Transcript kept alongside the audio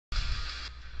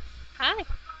Hi.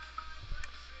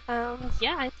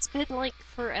 Yeah, it's been like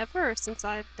forever since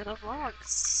I've done a vlog,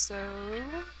 so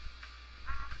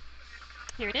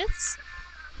here it is.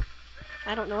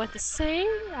 I don't know what to say.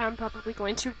 I'm probably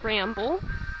going to ramble,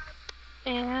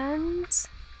 and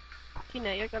you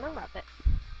know you're gonna love it.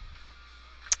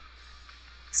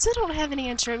 Still don't have any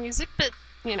intro music, but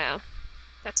you know,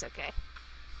 that's okay.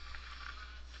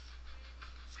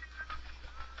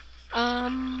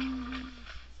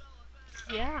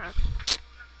 Yeah.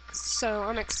 So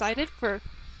I'm excited for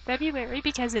February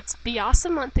because it's Be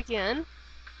Awesome month again.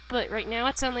 But right now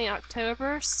it's only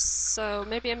October, so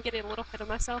maybe I'm getting a little ahead of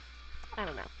myself. I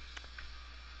don't know.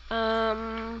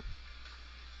 I'm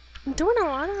doing a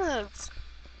lot of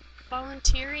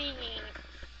volunteering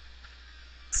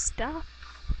stuff.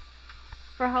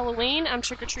 For Halloween, I'm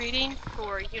trick-or-treating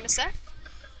for UNICEF.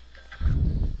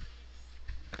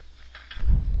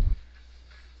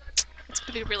 It's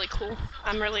gonna be really cool.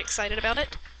 I'm really excited about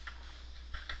it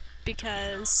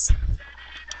because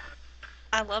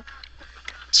I love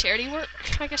charity work,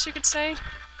 I guess you could say.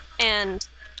 And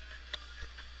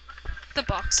the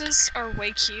boxes are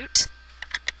way cute.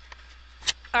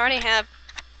 I already have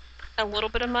a little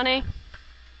bit of money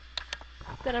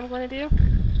that I'm going to do.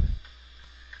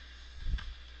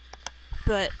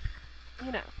 But,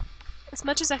 you know, as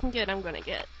much as I can get, I'm going to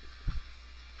get.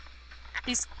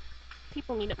 These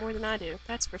people need it more than I do,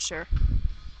 that's for sure.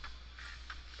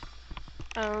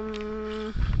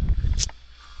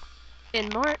 In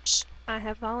March, I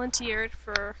have volunteered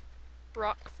for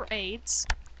Wrock for AIDS,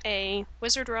 a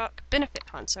Wizard Rock benefit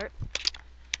concert.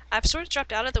 I've sort of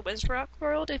dropped out of the Wizard Rock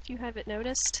world, if you haven't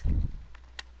noticed.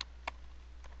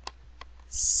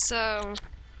 So,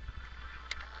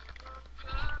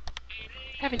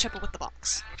 having trouble with the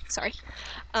box. Sorry.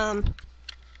 I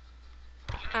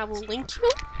will link you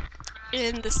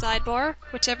in the sidebar,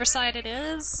 whichever side it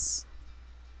is.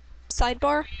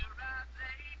 Sidebar?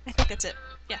 I think that's it.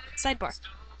 Yeah, sidebar.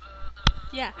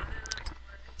 Yeah.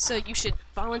 So you should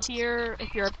volunteer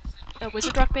if you're a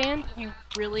Wizard Rock band. You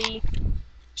really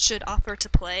should offer to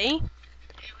play.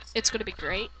 It's going to be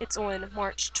great. It's on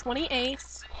March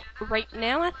 28th. Right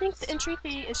now, I think the entry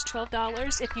fee is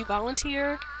 $12. If you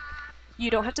volunteer,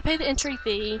 you don't have to pay the entry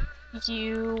fee.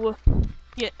 You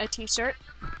get a t-shirt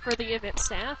for the event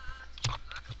staff.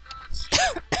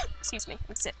 Excuse me,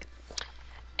 I'm sick.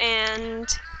 And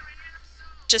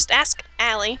just ask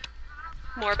Allie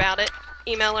more about it.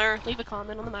 Email her, leave a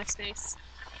comment on the MySpace,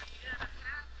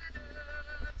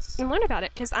 and learn about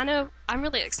it, because I know I'm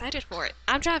really excited for it.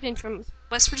 I'm driving from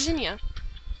West Virginia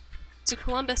to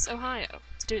Columbus, Ohio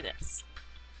to do this.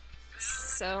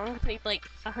 So I'm going to pay like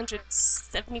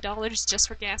 $170 just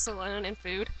for gas alone and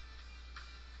food.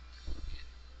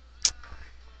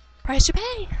 Price you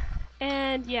pay!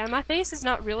 And yeah, my face is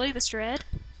not really the shred.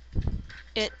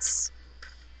 It's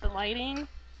the lighting.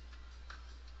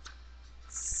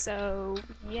 So,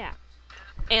 yeah.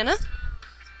 Anna?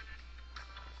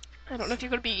 I don't know if you're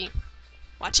going to be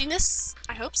watching this.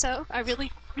 I hope so. I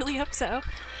really, really hope so.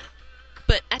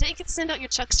 But I didn't get to send out your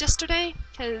checks yesterday,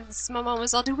 because my mom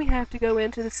was all, do we have to go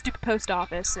into the stupid post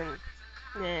office? And,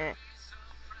 nah.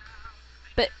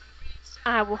 But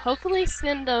I will hopefully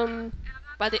send them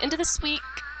by the end of this week,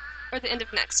 or the end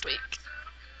of next week.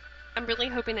 I'm really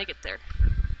hoping they get there.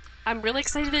 I'm really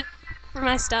excited for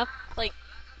my stuff. Like,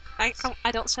 I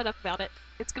don't shut up about it.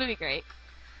 It's gonna be great.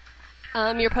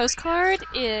 Your postcard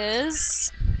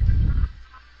is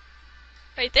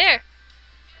right there.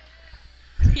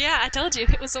 Yeah, I told you,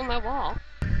 it was on my wall.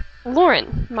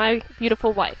 Lauren, my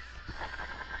beautiful wife.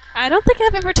 I don't think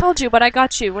I've ever told you what I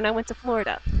got you when I went to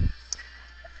Florida.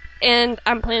 And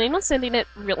I'm planning on sending it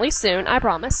really soon, I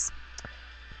promise.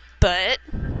 But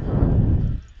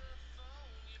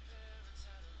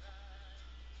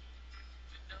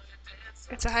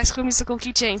it's a High School Musical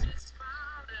keychain.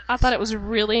 I thought it was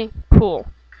really cool.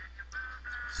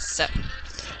 So,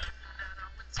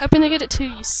 hoping to get it to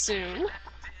you soon.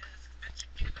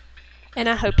 And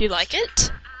I hope you like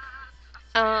it.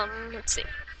 Let's see.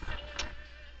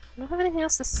 I don't have anything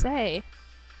else to say.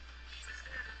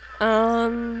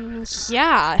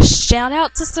 Yeah, shout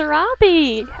out to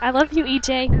Sarabi! I love you,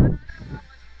 EJ.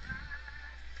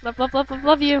 Love, love, love, love,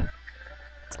 love you.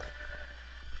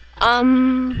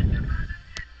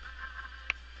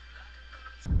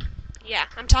 Yeah,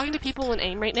 I'm talking to people in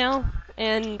AIM right now,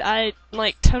 and I'm,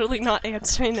 like, totally not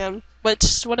answering them,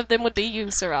 which one of them would be you,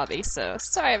 Sarabi, so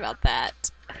sorry about that.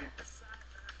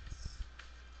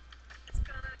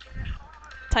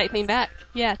 Typing back.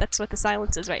 Yeah, that's what the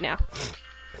silence is right now.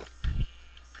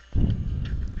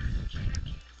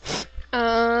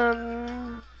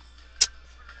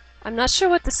 I'm not sure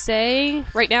what to say.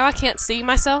 Right now I can't see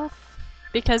myself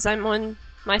because I'm on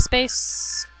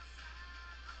MySpace.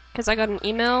 Because I got an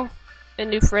email and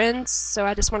new friends, so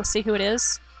I just want to see who it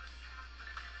is.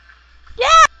 Yeah!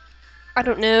 I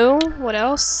don't know what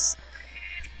else.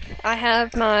 I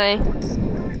have my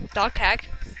dog tag.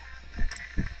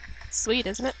 Sweet,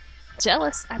 isn't it?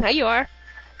 Jealous. I know you are.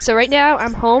 So right now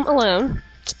I'm home alone,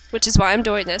 which is why I'm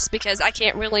doing this, because I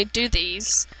can't really do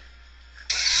these.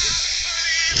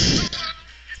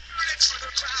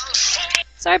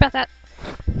 Sorry about that.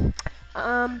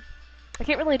 I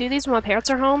can't really do these when my parents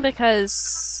are home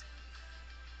because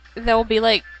they'll be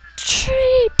like,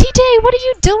 "Tree, TJ, what are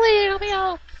you doing?" I'll be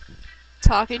all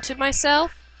talking to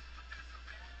myself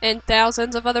and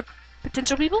thousands of other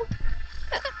potential people.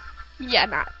 Yeah,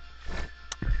 not.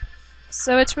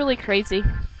 So it's really crazy.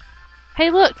 Hey,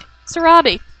 look,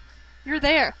 Sarabi, you're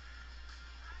there.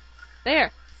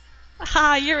 There.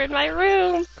 Aha, you're in my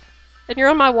room, and you're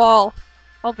on my wall,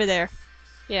 over there.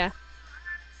 Yeah.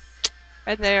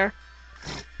 And there.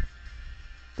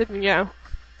 You know,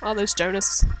 all those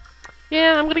Jonas.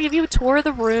 Yeah, I'm gonna give you a tour of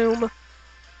the room.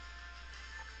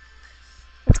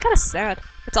 It's kind of sad.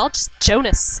 It's all just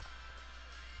Jonas.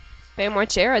 Bam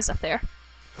Margera's up there.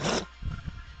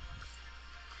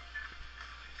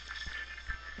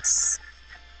 It's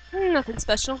nothing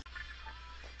special.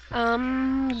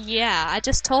 Yeah, I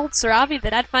just told Sarabi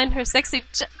that I'd find her sexy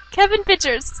Kevin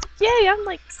pictures. Yay, I'm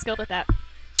like skilled at that.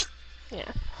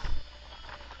 Yeah.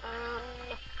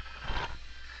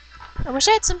 I wish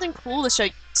I had something cool to show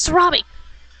you. Sarabi!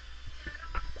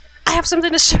 I have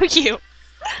something to show you!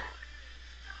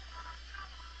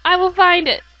 I will find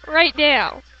it right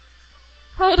now.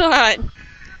 Hold on.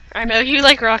 I know you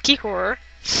like Rocky Horror,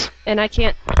 and I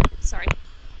can't. Sorry.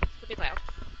 It'll be loud.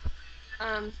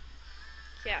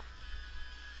 Yeah.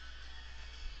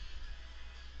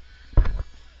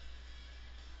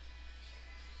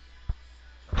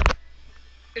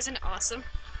 Isn't it awesome?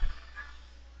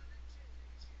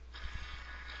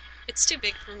 It's too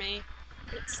big for me.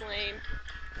 It's lame.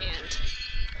 And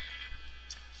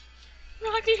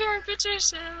Rocky Horror Picture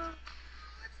Show.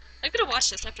 I'm gonna watch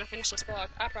this after I finish this vlog.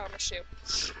 I promise you.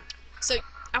 So,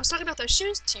 I was talking about those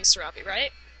shoes to you, Sarabi,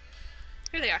 right?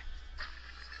 Here they are.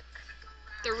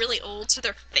 They're really old, so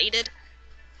they're faded.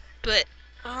 But,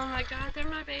 oh my god, they're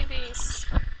my babies.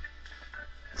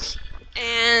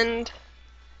 And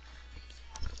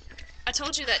I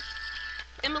told you that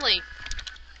Emily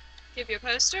gave you a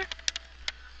poster.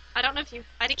 I don't know if you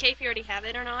IDK if you already have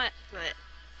it or not, but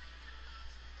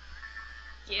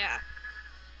yeah,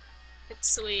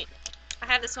 it's sweet. I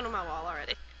have this one on my wall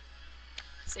already.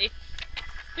 See?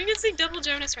 You can see double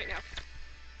Jonas right now.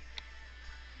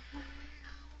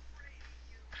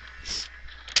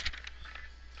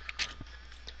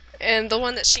 And the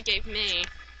one that she gave me.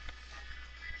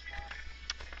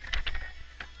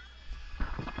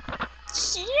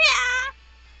 Yeah!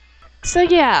 So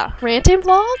yeah, ranting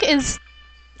vlog is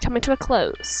coming to a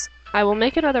close. I will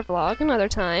make another vlog another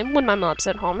time when my mom's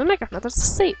at home and make another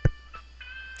sleep.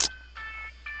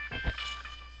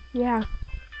 Yeah.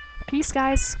 Peace,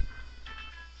 guys.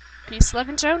 Peace, love,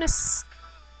 and Jonas.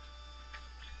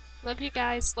 Love you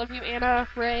guys. Love you, Anna,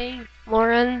 Ray,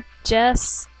 Lauren,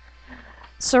 Jess,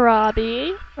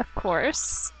 Sarabi, of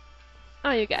course.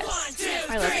 Oh, you guys. 1, 2,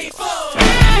 I love 3, you.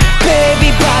 Baby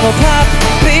bottle pop,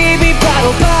 baby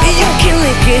bottle pop. You can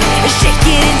lick it, shake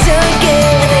it and dunk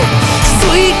it.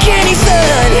 Sweet candy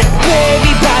fun,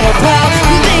 baby bottle pop.